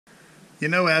You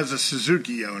know, as a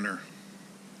Suzuki owner,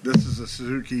 this is a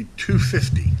Suzuki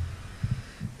 250.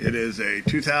 It is a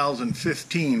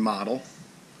 2015 model.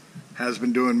 Has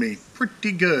been doing me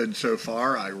pretty good so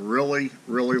far. I really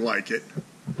like it.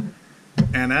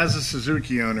 And as a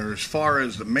Suzuki owner, as far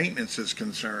as the maintenance is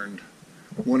concerned,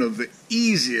 one of the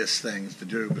easiest things to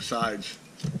do besides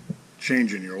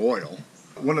changing your oil,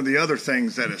 one of the other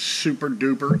things that is super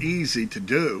duper easy to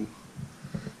do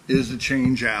is to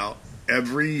change out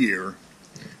every year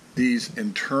these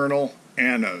internal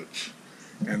anodes.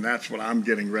 And that's what I'm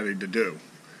getting ready to do.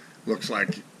 Looks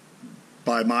like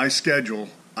by my schedule,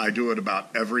 I do it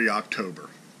about every October.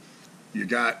 You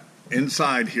got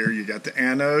inside here, you got the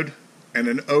anode and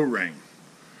an O-ring.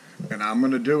 And I'm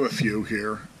going to do a few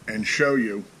here and show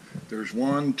you. There's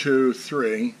 1, 2,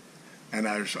 3, and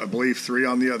there's, I believe, 3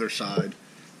 on the other side.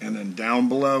 And then down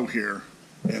below here,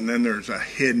 and then there's a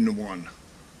hidden one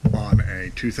on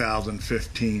a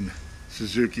 2015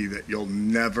 Suzuki that you'll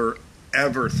never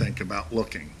ever think about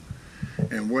looking.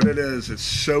 And what it is, it's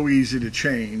so easy to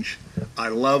change. I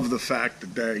love the fact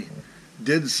that they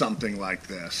did something like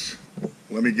this.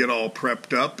 Let me get all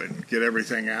prepped up and get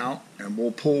everything out, and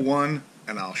we'll pull one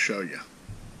and I'll show you.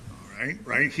 All right,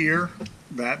 right here,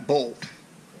 that bolt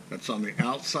that's on the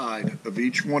outside of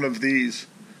each one of these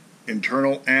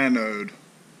internal anode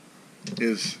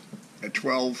is a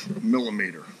 12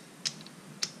 millimeter,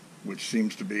 which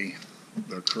seems to be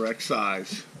the correct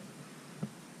size.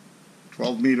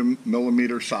 12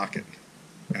 millimeter socket,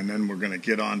 and then we're going to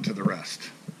get on to the rest.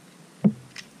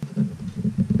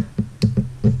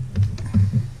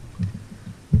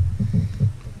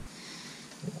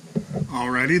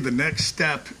 Alrighty, the next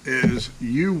step is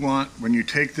you want, when you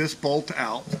take this bolt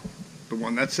out, the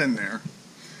one that's in there,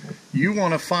 you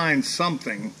want to find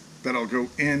something that'll go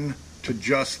into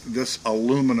just this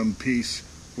aluminum piece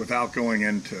without going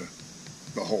into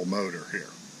the whole motor here.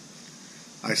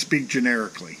 I speak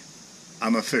generically.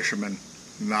 I'm a fisherman,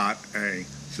 not a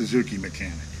Suzuki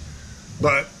mechanic,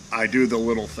 but I do the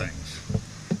little things.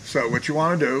 So what you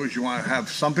want to do is you want to have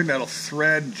something that'll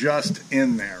thread just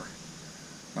in there,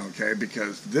 okay,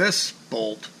 because this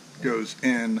bolt goes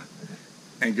in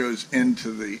and goes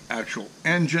into the actual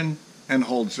engine and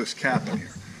holds this cap in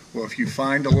here. Well, if you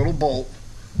find a little bolt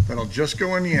that'll just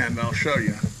go in the end, I'll show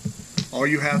you. All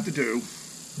you have to do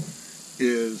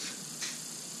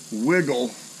is wiggle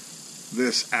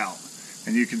this out.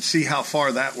 And you can see how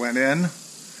far that went in,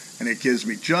 and it gives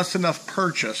me just enough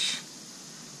purchase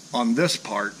on this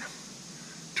part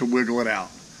to wiggle it out.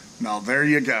 Now there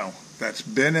you go. That's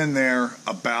been in there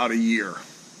about a year.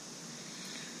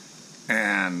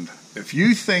 And if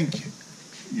you think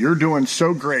you're doing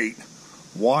so great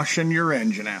washing your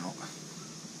engine out,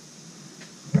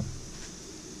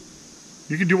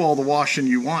 you can do all the washing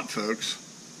you want, folks.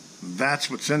 That's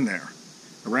what's in there.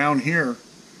 Around here,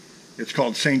 it's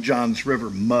called St. John's River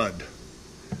mud.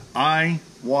 I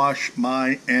wash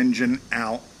my engine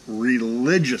out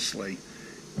religiously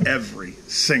every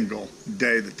single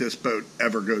day that this boat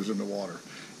ever goes in the water.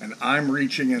 And I'm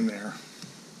reaching in there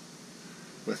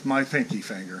with my pinky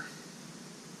finger,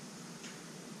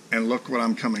 and look what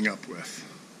I'm coming up with.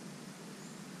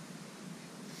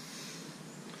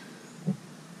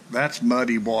 That's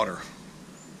muddy water.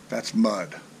 That's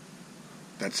mud.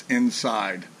 That's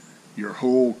inside your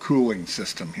whole cooling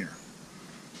system here.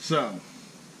 So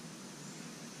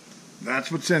that's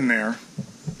what's in there.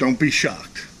 Don't be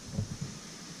shocked.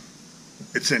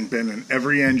 It's been in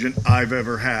every engine I've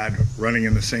ever had running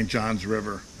in the St. John's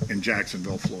River in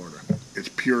Jacksonville, Florida. It's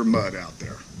pure mud out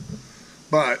there.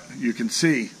 But you can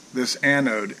see this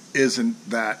anode isn't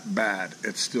that bad.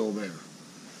 It's still there.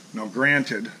 Now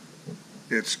granted,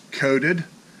 it's coated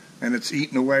and it's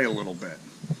eaten away a little bit.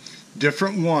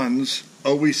 Different ones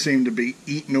always seem to be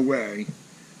eaten away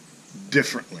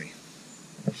differently.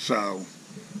 So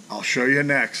I'll show you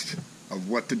next of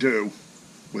what to do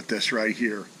with this right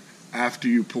here after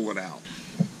you pull it out.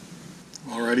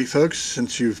 Alrighty folks,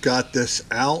 since you've got this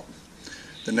out,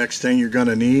 the next thing you're going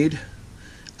to need,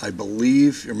 I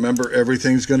believe, remember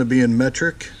everything's going to be in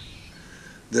metric.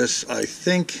 This, I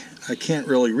think, I can't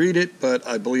really read it, but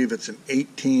I believe it's an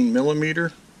 18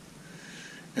 millimeter,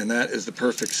 and that is the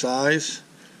perfect size.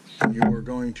 And you are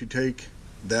going to take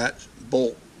that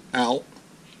bolt out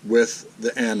with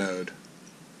the anode.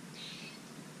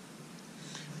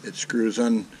 It screws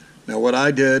on. Now what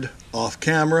I did off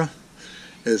camera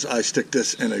is I stick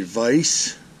this in a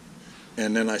vise,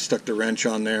 and then I stuck the wrench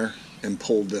on there and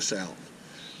pulled this out.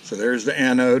 So there's the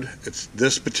anode. It's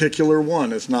this particular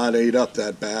one is not ate up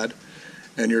that bad,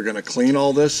 and you're going to clean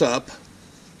all this up.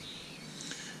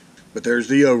 But there's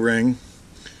the O-ring,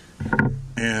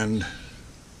 and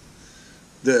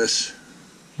this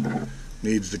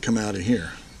needs to come out of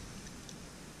here.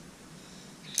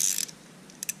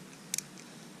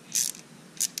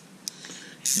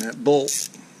 And that bolt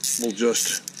will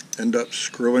just end up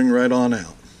screwing right on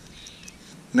out.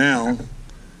 Now,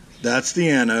 that's the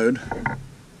anode,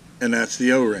 and that's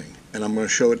the O-ring. And I'm going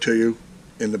to show it to you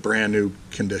in the brand new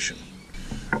condition.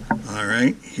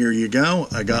 Alright, here you go.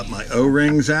 I got my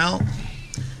O-rings out,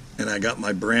 and I got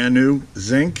my brand new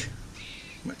zinc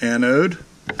anode.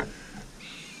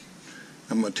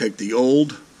 I'm going to take the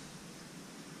old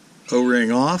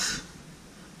O-ring off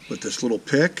with this little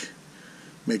pick.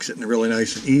 Makes it really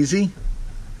nice and easy.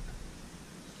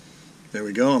 There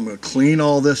we go. I'm going to clean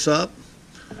all this up.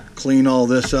 Clean all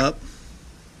this up.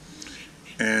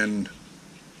 And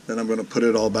then I'm going to put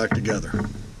it all back together.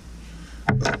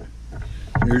 But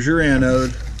here's your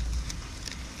anode.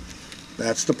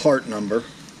 That's the part number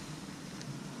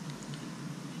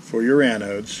for your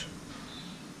anodes.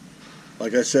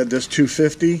 Like I said, this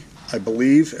 250, I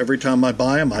believe every time I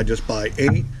buy them, I just buy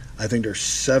 8. I think there's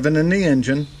 7 in the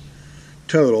engine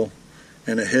total,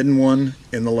 and a hidden one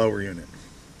in the lower unit.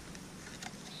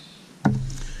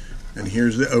 And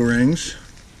here's the O-rings.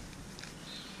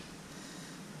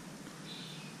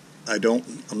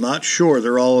 I'm not sure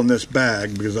they're all in this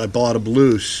bag because I bought them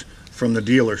loose from the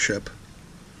dealership.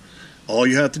 All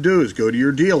you have to do is go to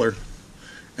your dealer,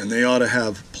 and they ought to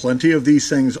have plenty of these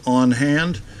things on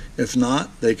hand. If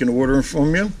not, they can order them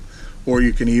from you, or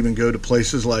you can even go to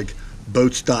places like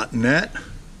boats.net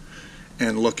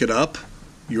and look it up,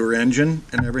 your engine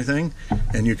and everything,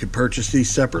 and you could purchase these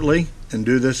separately and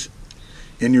do this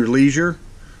in your leisure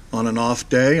on an off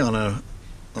day, on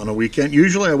a weekend.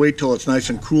 Usually I wait till it's nice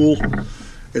and cool.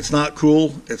 It's not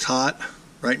cool, it's hot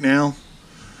right now.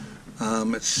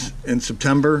 It's in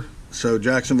September, so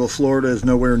Jacksonville, Florida is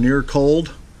nowhere near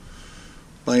cold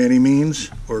by any means,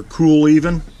 or cool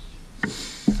even.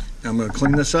 I'm going to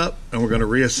clean this up and we're going to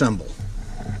reassemble.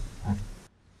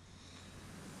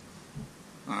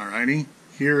 Alrighty,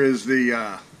 here is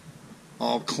the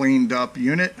all cleaned up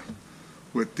unit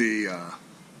with the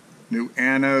new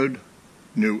anode,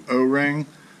 new O-ring.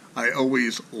 I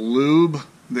always lube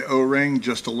the O-ring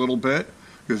just a little bit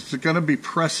because it's going to be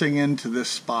pressing into this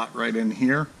spot right in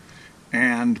here.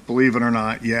 And believe it or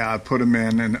not, yeah, I put them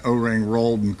in and the O-ring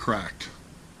rolled and cracked.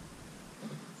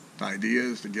 The idea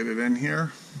is to get it in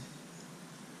here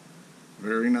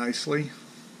very nicely.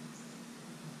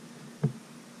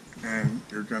 And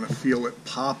you're going to feel it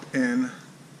pop in.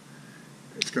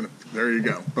 It's going to, there you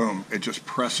go, boom, it just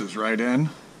presses right in.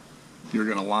 You're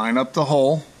going to line up the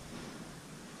hole.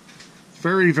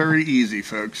 Very, very easy,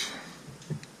 folks.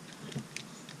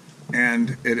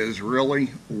 And it is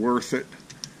really worth it.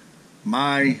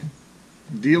 My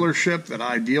dealership that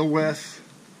I deal with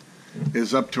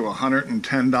is up to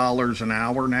 $110 an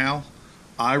hour now.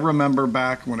 I remember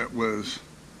back when it was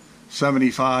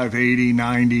 $75, $80,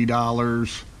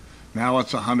 $90. Now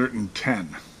it's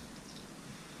 $110.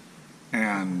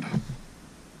 And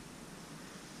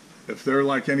if they're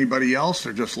like anybody else,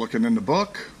 they're just looking in the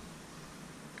book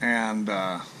and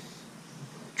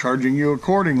charging you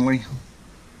accordingly.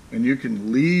 And you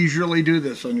can leisurely do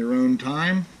this on your own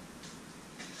time.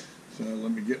 So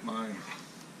let me get my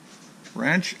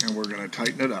wrench and we're going to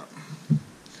tighten it up.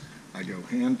 I go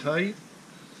hand tight.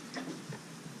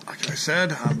 Like I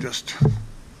said, I'm just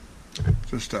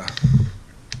a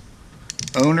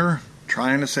owner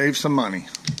trying to save some money.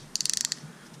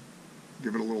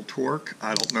 Give it a little torque.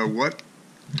 I don't know what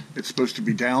it's supposed to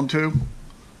be down to,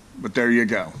 but there you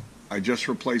go. I just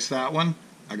replaced that one.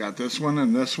 I got this one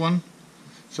and this one.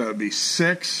 So it'd be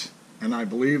 6, and I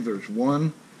believe there's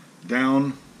one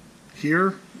down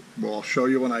here. Well, I'll show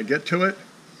you when I get to it.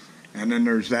 And then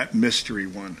there's that mystery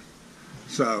one.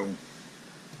 So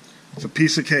it's a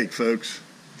piece of cake, folks,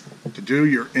 to do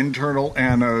your internal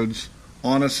anodes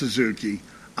on a Suzuki.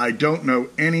 I don't know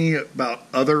any about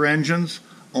other engines.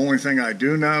 Only thing I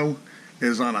do know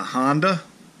is on a Honda.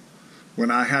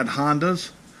 When I had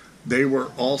Hondas, they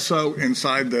were also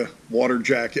inside the water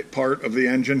jacket part of the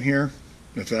engine here,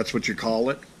 if that's what you call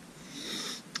it.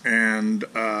 And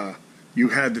you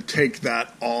had to take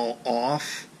that all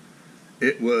off.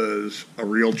 It was a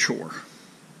real chore.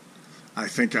 I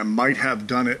think I might have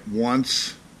done it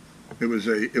once. It was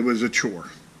a chore.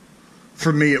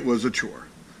 For me, it was a chore.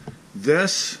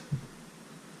 This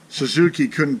Suzuki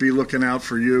couldn't be looking out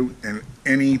for you in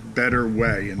any better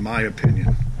way, in my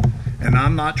opinion. And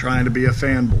I'm not trying to be a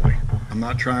fanboy. I'm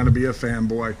not trying to be a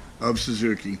fanboy of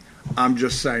Suzuki. I'm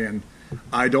just saying,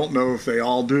 I don't know if they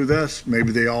all do this.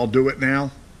 Maybe they all do it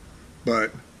now.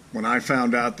 But when I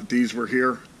found out that these were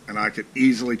here, and I could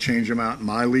easily change them out in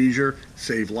my leisure,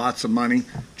 save lots of money,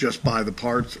 just buy the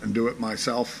parts and do it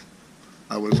myself,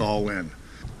 I was all in.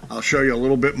 I'll show you a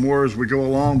little bit more as we go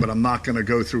along, but I'm not going to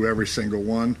go through every single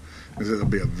one, because it'll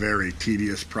be a very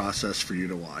tedious process for you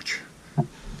to watch. All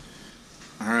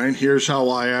right, here's how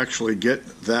I actually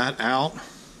get that out.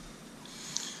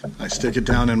 I stick it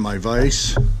down in my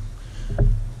vise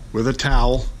with a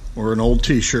towel or an old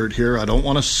t-shirt here. I don't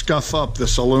want to scuff up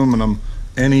this aluminum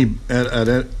at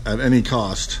any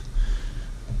cost.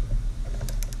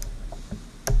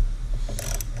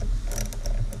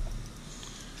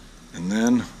 And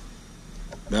then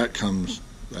that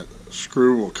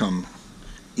screw will come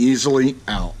easily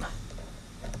out.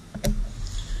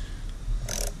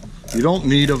 You don't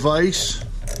need a vise,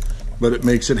 but it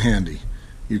makes it handy.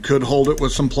 You could hold it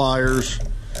with some pliers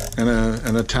and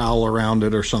a towel around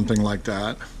it or something like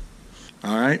that.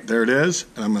 All right, there it is.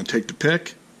 And I'm going to take the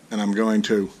pick and I'm going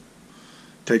to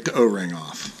take the O-ring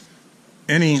off.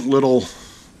 Any little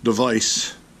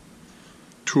device,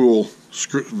 tool,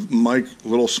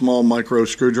 little small micro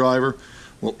screwdriver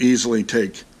will easily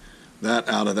take that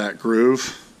out of that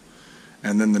groove.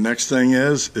 And then the next thing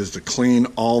is to clean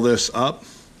all this up.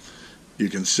 You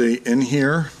can see in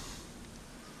here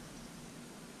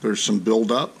there's some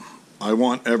buildup. I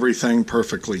want everything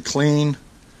perfectly clean,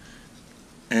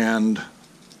 and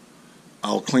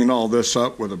I'll clean all this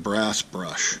up with a brass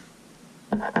brush.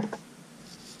 Alright,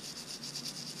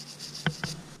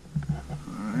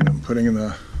 I'm putting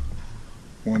the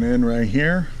one in right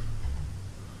here.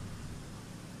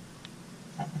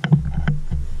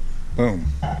 Boom.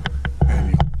 And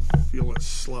you feel it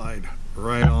slide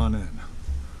right on in.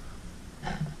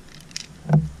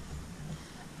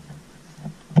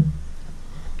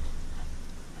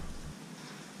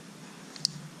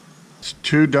 It's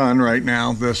two done right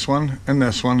now, this one, and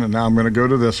now I'm going to go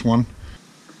to this one.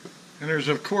 And there's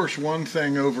of course one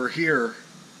thing over here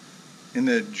in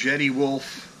the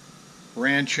JETTYWOLF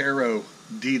Ranchero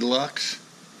Deluxe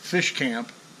Fish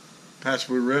Camp, Pass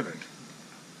Blue Ribbon.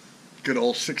 Good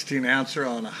old 16 ouncer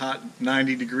on a hot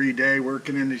 90-degree day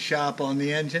working in the shop on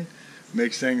the engine.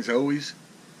 Makes things always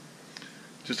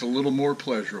just a little more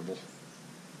pleasurable.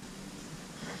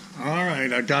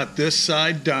 Alright, I got this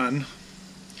side done.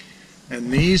 And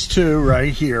these two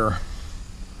right here,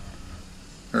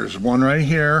 there's one right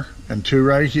here and two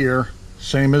right here,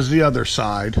 same as the other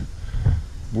side,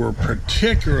 were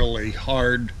particularly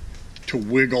hard to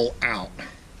wiggle out.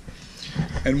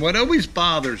 And what always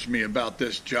bothers me about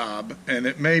this job, and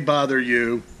it may bother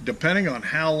you depending on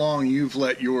how long you've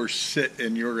let yours sit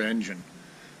in your engine.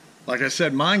 Like I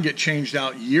said, mine get changed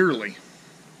out yearly.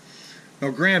 Now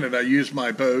granted, I use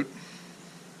my boat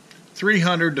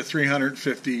 300 to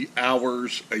 350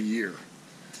 hours a year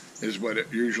is what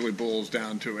it usually boils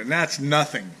down to. And that's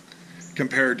nothing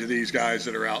compared to these guys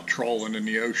that are out trolling in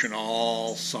the ocean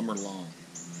all summer long.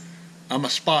 I'm a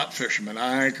spot fisherman.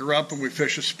 I anchor up and we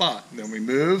fish a spot. Then we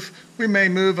move. We may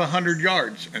move 100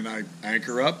 yards and I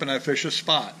anchor up and I fish a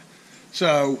spot.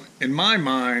 So in my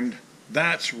mind,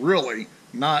 that's really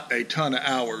not a ton of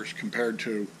hours compared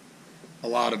to a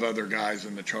lot of other guys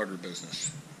in the charter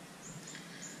business.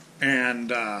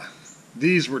 And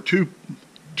these were two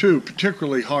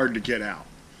particularly hard to get out.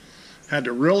 Had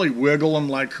to really wiggle them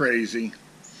like crazy.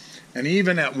 And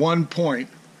even at one point,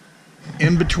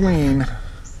 in between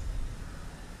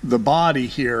the body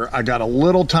here, I got a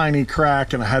little tiny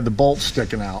crack and I had the bolt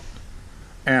sticking out.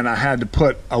 And I had to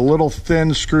put a little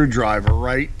thin screwdriver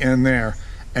right in there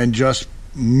and just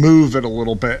move it a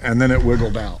little bit, and then it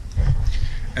wiggled out.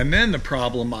 And then the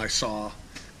problem I saw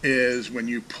is when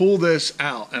you pull this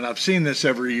out, and I've seen this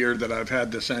every year that I've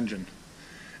had this engine,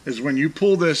 is when you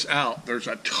pull this out, there's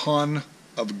a ton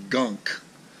of gunk.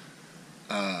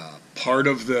 Part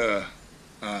of the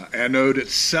anode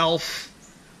itself,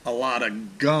 a lot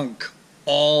of gunk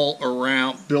all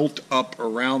around, built up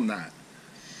around that.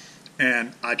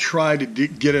 And I try to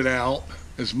get it out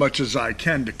as much as I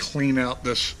can to clean out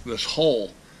this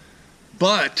hole.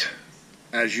 But,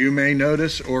 as you may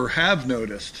notice or have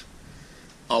noticed,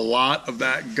 a lot of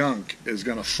that gunk is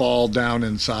going to fall down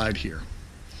inside here.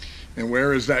 And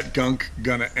where is that gunk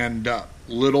going to end up?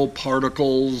 Little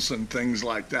particles and things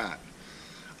like that.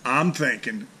 I'm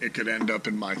thinking it could end up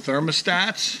in my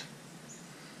thermostats,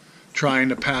 trying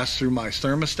to pass through my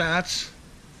thermostats,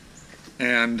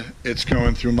 and it's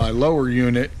going through my lower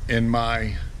unit in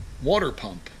my water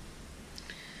pump.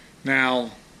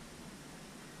 Now,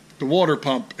 the water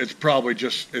pump, it's probably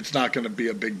just, it's not going to be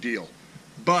a big deal.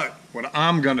 But what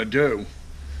I'm going to do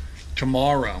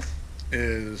tomorrow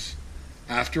is,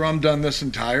 after I'm done this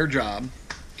entire job,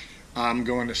 I'm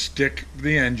going to stick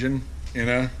the engine in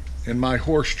a in my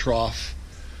horse trough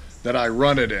that I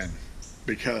run it in,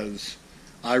 because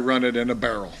I run it in a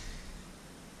barrel.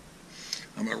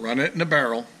 I'm going to run it in a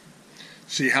barrel,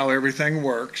 see how everything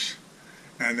works,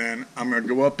 and then I'm going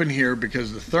to go up in here,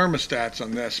 because the thermostats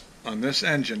on this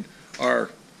engine are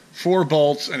 4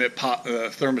 bolts, and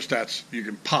thermostats, you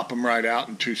can pop them right out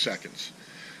in 2 seconds.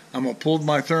 I'm going to pull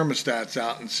my thermostats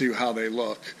out and see how they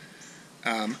look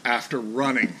after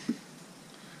running.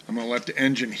 I'm going to let the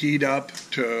engine heat up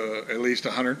to at least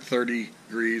 130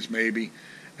 degrees maybe,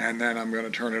 and then I'm going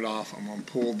to turn it off. I'm going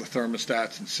to pull the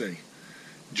thermostats and see.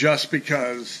 Just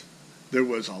because there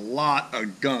was a lot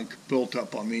of gunk built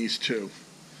up on these two,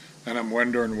 and I'm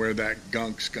wondering where that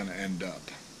gunk's going to end up.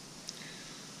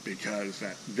 Because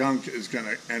that gunk is going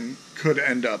to could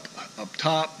end up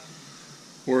top,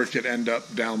 or it could end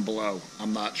up down below.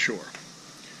 I'm not sure.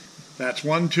 That's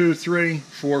 1, 2, 3,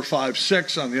 4, 5,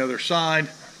 6 on the other side.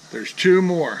 There's 2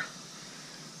 more.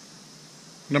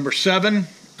 Number 7,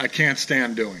 I can't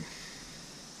stand doing.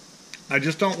 I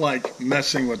just don't like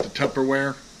messing with the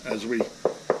Tupperware,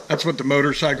 that's what the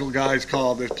motorcycle guys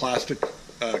call the plastic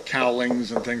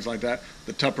cowlings and things like that,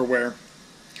 the Tupperware.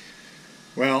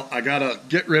 Well, I gotta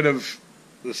get rid of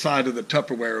the side of the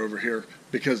Tupperware over here,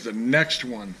 because the next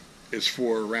one is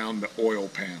for around the oil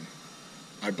pan.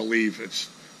 I believe it's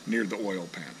near the oil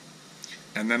pan.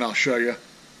 And then I'll show you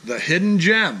the hidden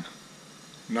gem,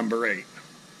 number 8.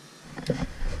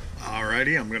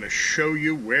 Alrighty, I'm going to show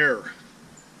you where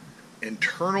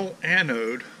internal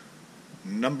anode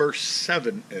number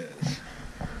 7 is.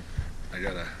 I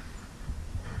gotta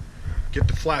get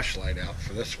the flashlight out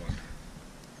for this one.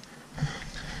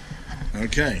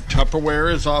 Okay,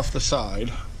 Tupperware is off the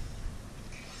side,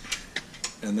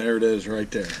 and there it is right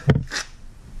there.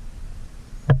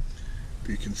 If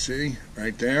you can see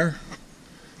right there,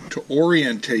 to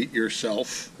orientate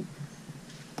yourself,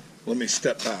 let me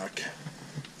step back.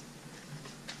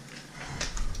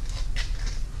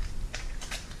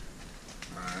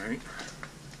 Alright,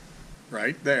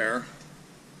 right there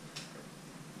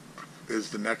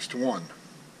is the next one.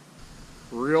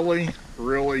 Really,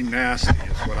 really nasty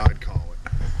is what I'd call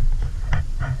it.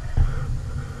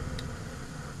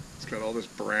 It's got all this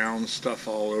brown stuff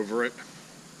all over it.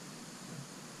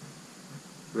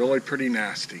 Really pretty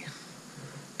nasty.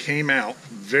 Came out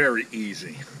very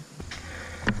easy.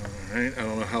 Alright, I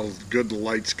don't know how good the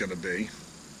light's going to be,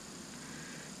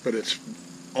 but it's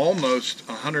almost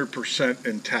 100%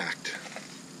 intact.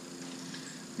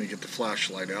 Let me get the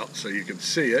flashlight out so you can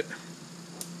see it.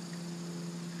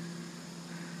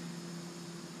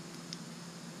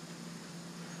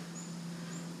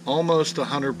 Almost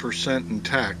 100%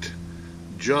 intact,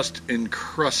 just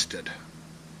encrusted.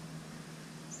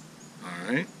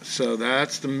 Alright, so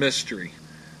that's the mystery.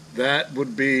 That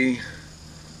would be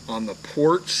on the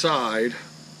port side,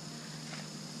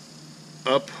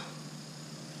 up,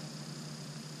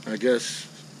 I guess,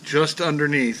 just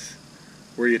underneath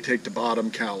where you take the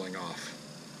bottom cowling off.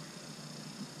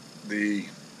 The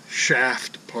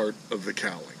shaft part of the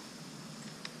cowling.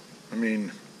 I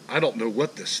mean, I don't know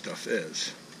what this stuff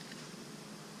is.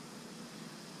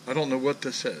 I don't know what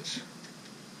this is.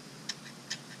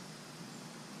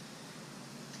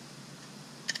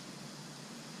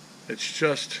 It's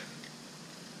just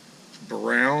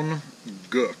brown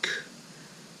gook.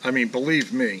 I mean,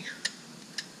 believe me,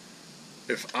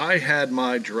 if I had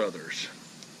my druthers,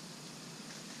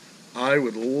 I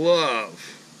would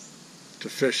love to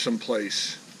fish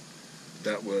someplace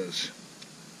that was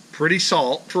pretty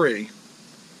salt-free,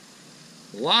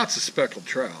 lots of speckled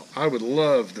trout. I would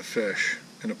love to fish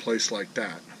in a place like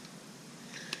that.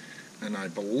 And I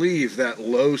believe that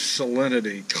low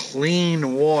salinity,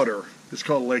 clean water is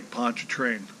called Lake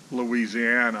Pontchartrain,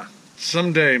 Louisiana.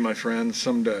 Someday, my friends,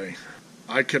 someday,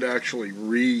 I could actually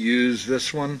reuse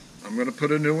this one. I'm going to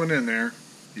put a new one in there.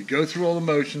 You go through all the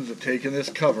motions of taking this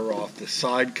cover off, the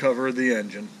side cover of the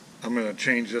engine. I'm going to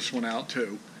change this one out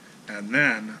too. And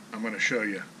then I'm going to show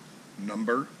you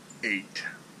number 8.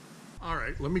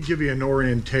 Alright, let me give you an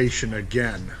orientation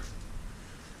again.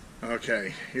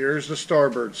 Okay, here's the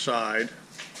starboard side.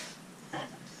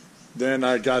 Then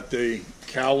I got the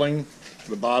cowling,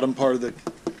 the bottom part of the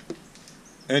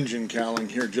engine cowling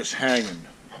here just hanging.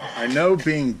 I know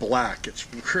being black, it's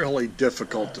really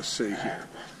difficult to see here.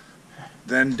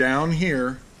 Then down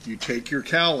here, you take your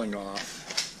cowling off.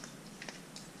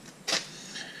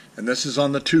 And this is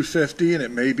on the 250, and it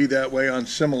may be that way on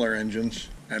similar engines.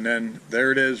 And then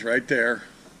there it is right there.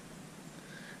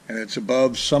 And it's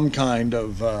above some kind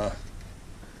of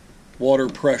water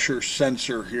pressure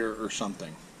sensor here or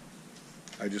something.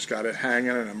 I just got it hanging,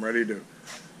 and I'm ready to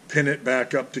pin it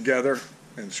back up together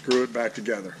and screw it back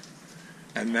together.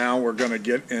 And now we're going to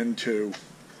get into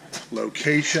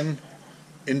location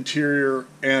interior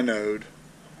anode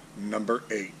number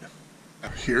 8.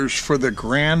 Here's for the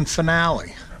grand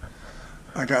finale.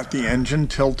 I got the engine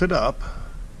tilted up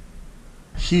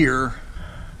here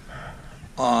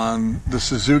on the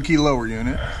Suzuki lower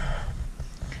unit.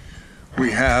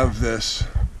 We have this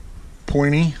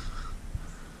pointy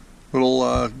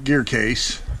little gear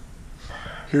case.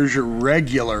 Here's your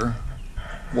regular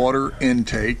water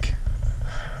intake,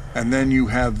 and then you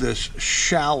have this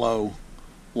shallow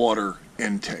water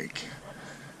intake.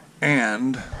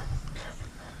 And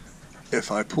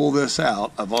if I pull this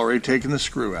out, I've already taken the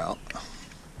screw out.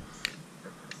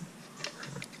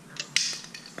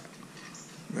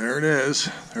 There it is.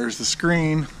 There's the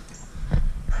screen.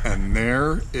 And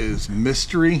there is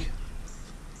mystery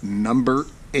number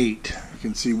 8. You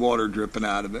can see water dripping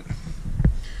out of it.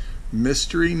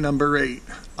 Mystery number 8.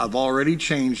 I've already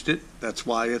changed it. That's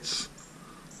why it's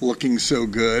looking so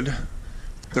good.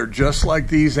 They're just like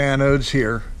these anodes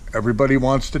here. Everybody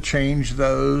wants to change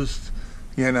those.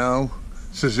 You know,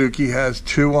 Suzuki has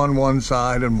 2 on one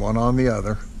side and 1 on the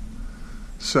other.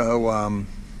 So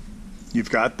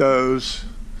you've got those.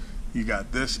 You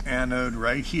got this anode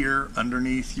right here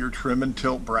underneath your trim and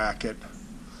tilt bracket.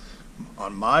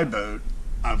 On my boat,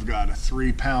 I've got a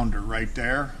 3-pounder right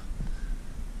there.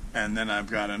 And then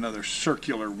I've got another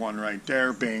circular one right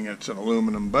there, being it's an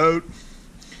aluminum boat.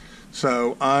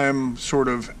 So I'm sort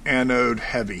of anode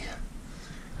heavy.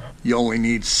 You only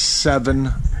need 7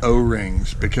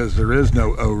 O-rings because there is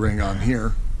no O-ring on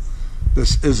here.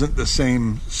 This isn't the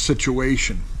same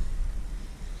situation.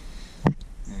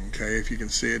 Okay, if you can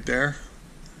see it there.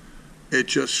 It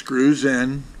just screws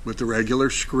in with the regular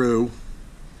screw.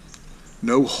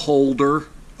 No holder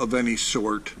of any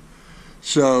sort.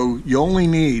 So you only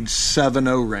need 7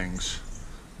 O-rings,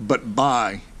 but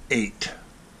buy 8.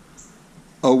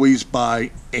 Always buy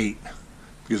 8,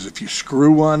 because if you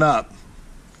screw one up,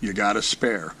 you got a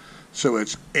spare. So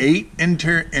it's 8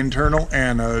 internal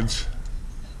anodes.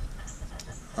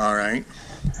 All right,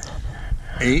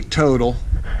 8 total.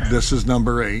 This is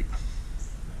number 8,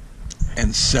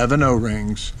 and 7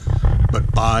 O-rings,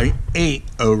 but buy 8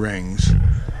 O-rings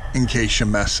in case you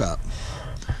mess up.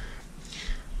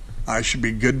 I should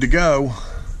be good to go.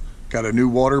 Got a new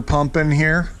water pump in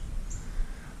here.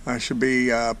 I should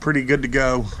be pretty good to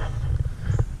go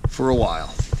for a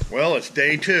while. Well, it's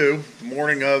day 2, the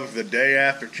morning of the day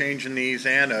after changing these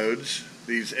anodes,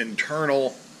 these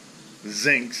internal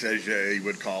zincs, as you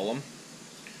would call them,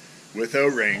 with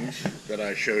O-rings that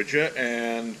I showed you.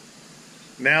 And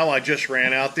now I just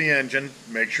ran out the engine,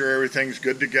 make sure everything's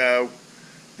good to go.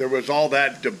 There was all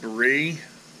that debris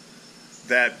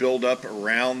that build up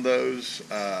around those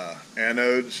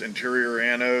anodes, interior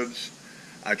anodes.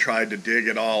 I tried to dig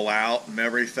it all out and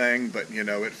everything, but you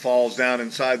know, it falls down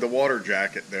inside the water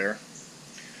jacket there.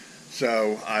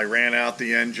 So I ran out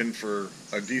the engine for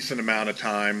a decent amount of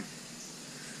time.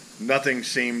 Nothing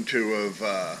seemed to have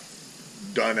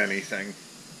done anything.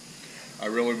 I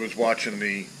really was watching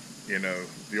the, you know,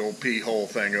 the old pee hole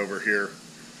thing over here.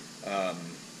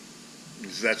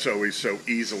 Because that's always so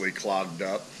easily clogged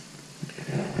up.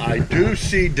 I do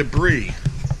see debris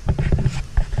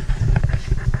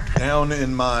down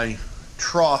in my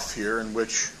trough here in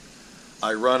which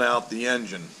I run out the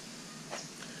engine.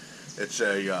 It's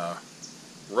a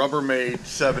Rubbermaid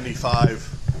 75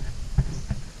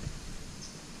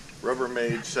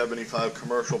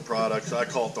 commercial products. I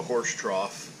call it the horse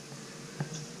trough.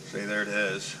 See, there it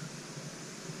is.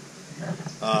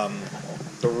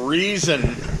 The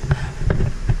reason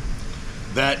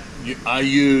that I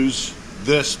use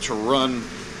this to run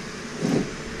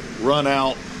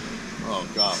out, oh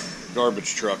god,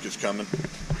 garbage truck is coming.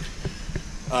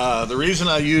 The reason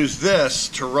I use this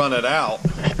to run it out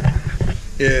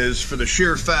is for the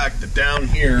sheer fact that down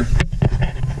here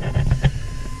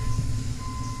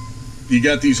you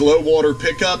got these low water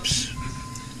pickups,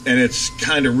 and it's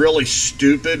kind of really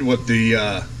stupid what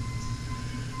the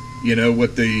you know,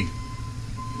 what the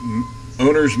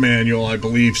owner's manual, I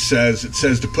believe, says. It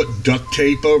says to put duct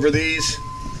tape over these,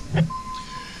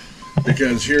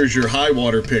 because here's your high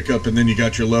water pickup and then you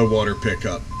got your low water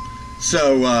pickup.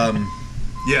 So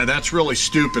yeah, that's really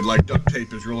stupid. Like, duct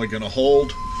tape is really going to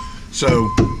hold.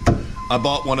 So I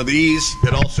bought one of these.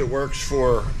 It also works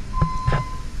for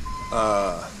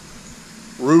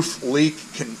roof leak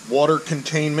water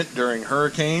containment during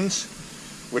hurricanes,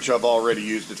 which I've already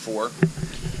used it for.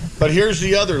 But here's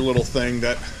the other little thing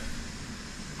that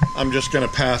I'm just going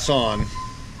to pass on.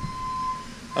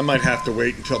 I might have to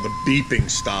wait until the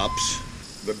beeping stops.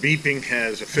 The beeping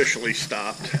has officially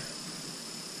stopped.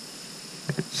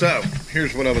 So,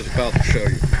 here's what I was about to show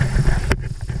you.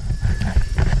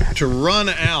 To run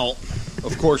out,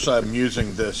 of course I'm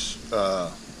using this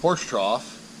horse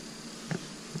trough.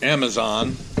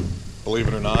 Amazon, believe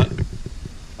it or not,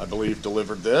 I believe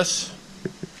delivered this.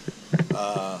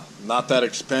 Not that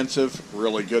expensive,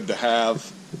 really good to have.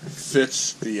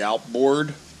 Fits the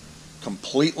outboard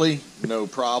completely, no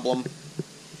problem.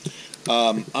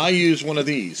 I use one of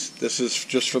these. This is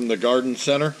just from the garden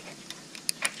center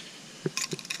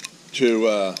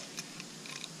to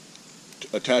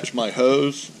attach my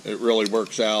hose. It really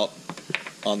works out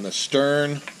on the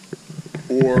stern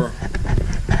or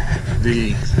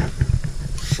the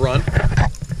front.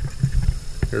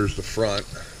 Here's the front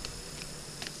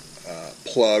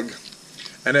plug.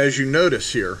 And as you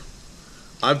notice here,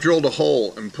 I've drilled a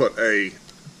hole and put a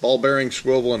ball bearing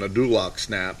swivel and a dulock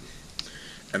snap,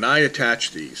 and I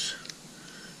attach these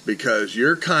because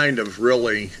you're kind of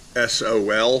really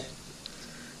SOL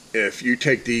if you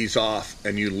take these off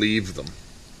and you leave them,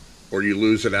 or you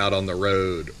lose it out on the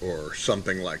road or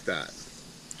something like that.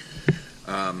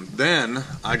 Then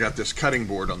I got this cutting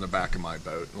board on the back of my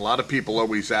boat. A lot of people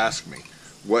always ask me,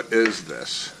 what is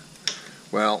this?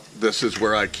 Well, this is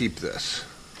where I keep this.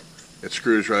 It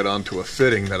screws right onto a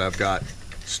fitting that I've got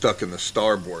stuck in the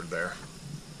starboard there.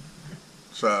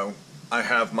 So I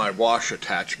have my wash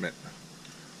attachment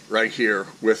right here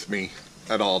with me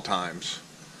at all times.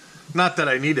 Not that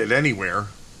I need it anywhere,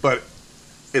 but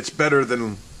it's better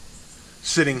than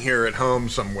sitting here at home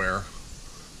somewhere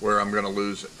where I'm going to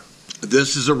lose it.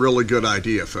 This is a really good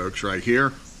idea, folks, right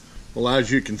here. Well,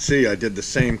 as you can see, I did the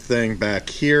same thing back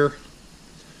here.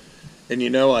 And you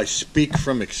know, I speak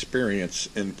from experience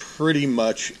in pretty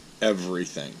much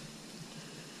everything.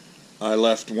 I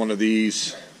left one of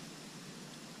these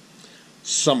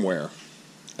somewhere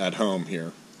at home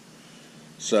here.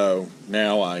 So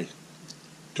now I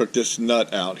took this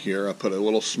nut out here. I put a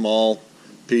little small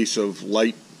piece of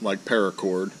light, like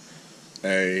paracord,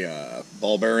 a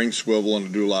ball bearing swivel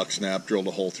and a dulock snap, drilled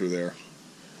a hole through there.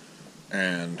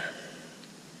 And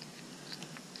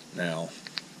now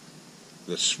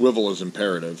the swivel is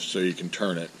imperative, so you can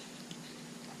turn it.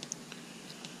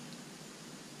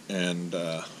 And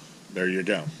there you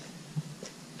go.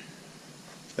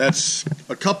 That's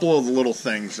a couple of the little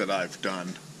things that I've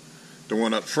done. The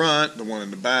one up front, the one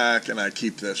in the back, and I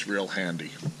keep this real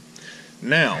handy.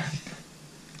 Now,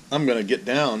 I'm going to get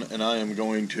down and I am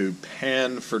going to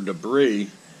pan for debris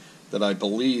that I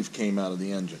believe came out of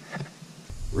the engine.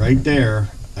 Right there,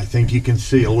 I think you can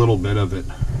see a little bit of it.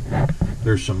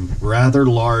 There's some rather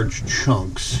large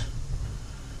chunks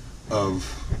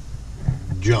of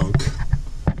junk,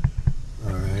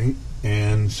 all right,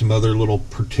 and some other little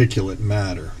particulate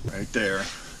matter. Right there.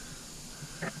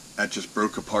 That just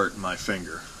broke apart in my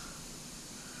finger.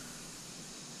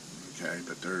 Okay,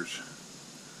 but there's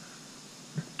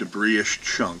debris-ish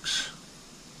chunks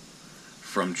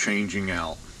from changing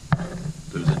out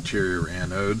those interior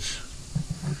anodes.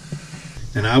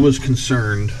 And I was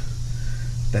concerned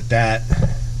that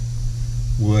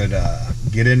would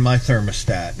get in my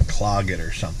thermostat and clog it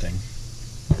or something.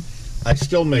 I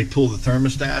still may pull the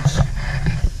thermostats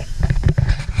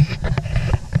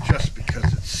just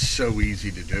because it's so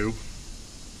easy to do,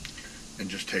 and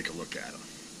just take a look at them.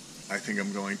 I think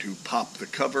I'm going to pop the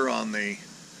cover on the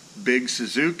big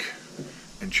SUZUKI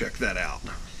and check that out.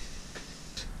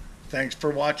 Thanks for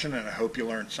watching, and I hope you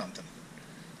learned something.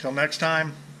 Till next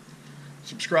time,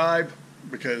 subscribe,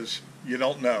 because you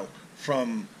don't know.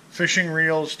 From fishing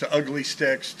reels to ugly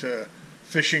sticks to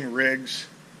fishing rigs,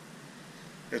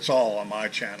 it's all on my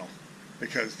channel,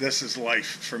 because this is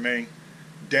life for me.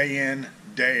 Day in,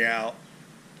 day out,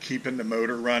 keeping the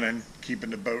motor running,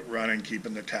 keeping the boat running,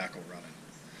 keeping the tackle running.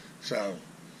 So,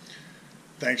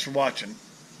 thanks for watching.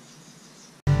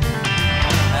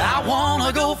 I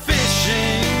wanna go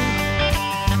fishing,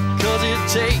 'cause it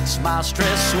takes my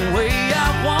stress away.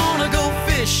 I wanna go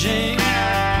fishing,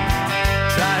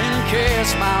 try and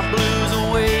cast my blues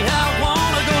away. I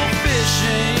wanna go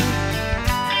fishing,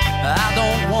 I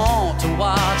don't want to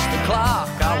watch the clock.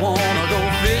 I wanna go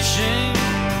fishing,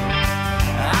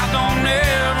 I don't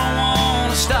ever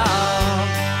wanna stop.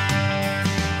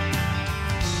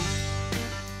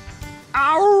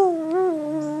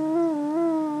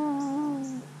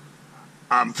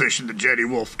 I'm fishing the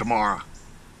JETTYWOLF tomorrow.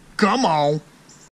 Come on.